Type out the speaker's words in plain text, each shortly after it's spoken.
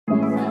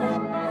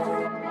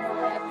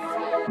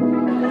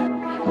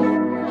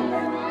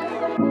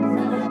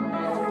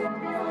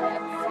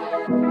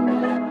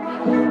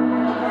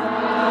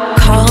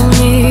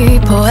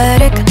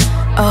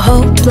a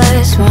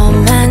hopeless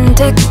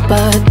romantic,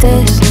 but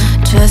this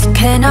just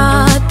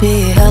cannot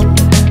be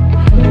helped.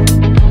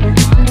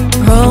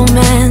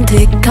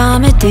 Romantic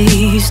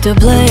comedies to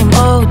blame,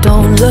 oh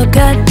don't look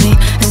at me.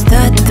 Is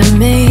that the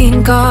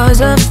main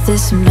cause of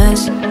this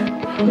mess?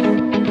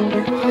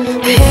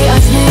 Hey, I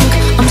think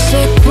I'm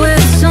sick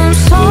with some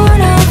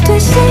sort of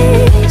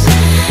disease.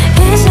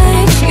 Is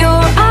it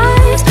your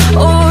eyes,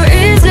 or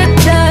is it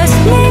just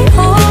me?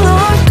 Oh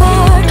Lord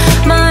God,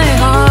 my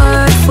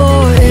heart,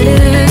 for it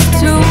is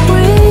too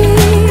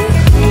weak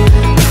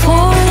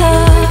for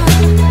love.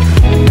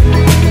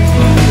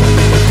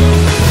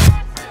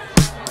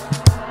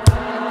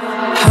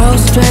 How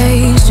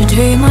strange to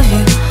dream of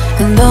you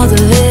and all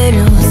the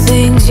little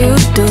things you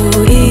do,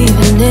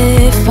 even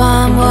if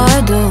I'm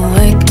wide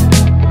awake.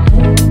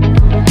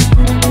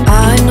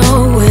 I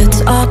know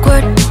it's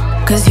awkward,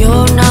 cause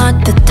you're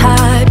not the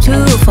type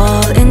to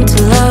fall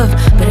into love,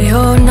 but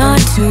you're not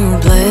to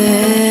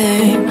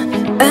blame.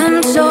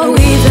 And so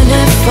even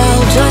if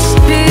I'll just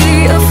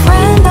be a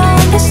friend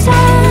on the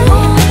side,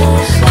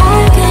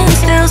 I can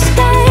still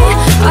stay.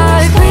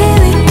 I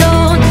really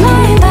don't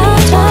mind,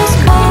 I'll just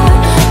cut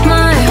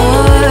my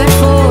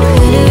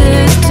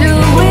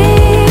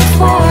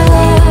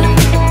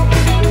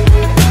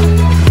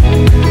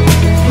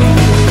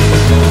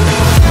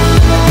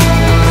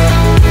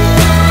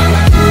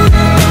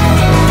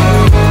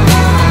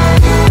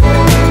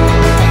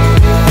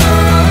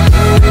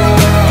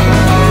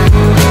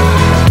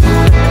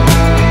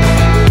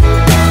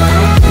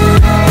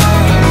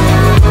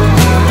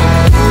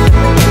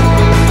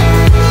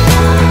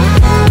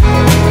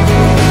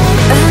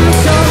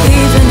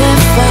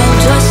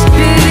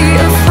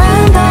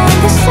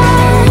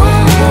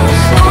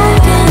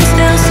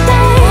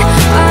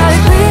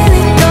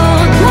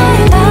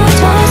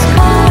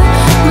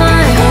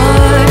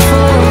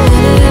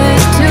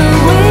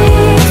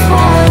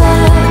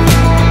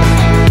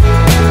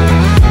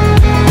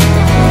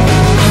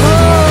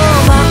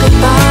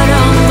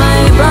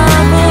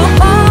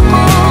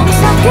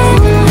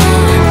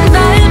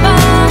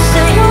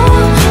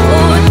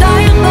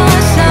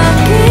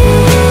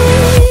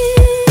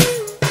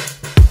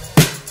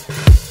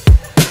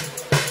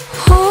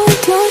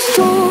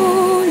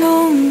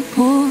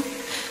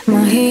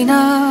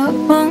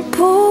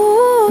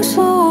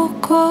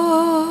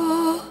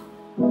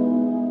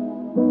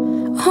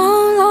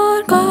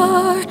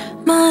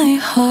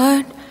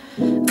heart,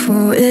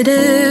 for it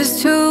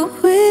is too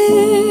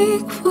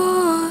weak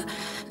for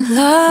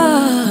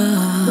love.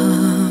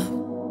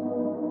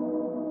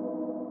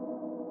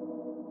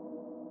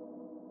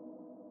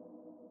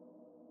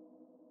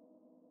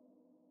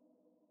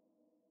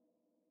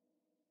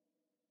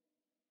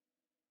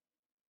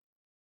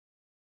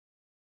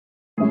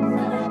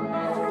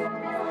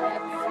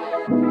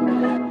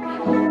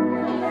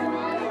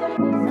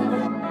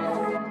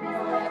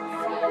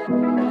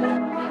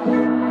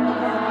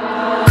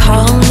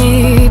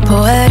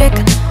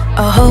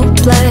 A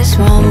hopeless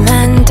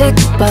romantic,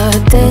 but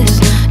this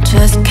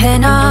just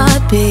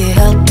cannot be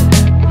helped.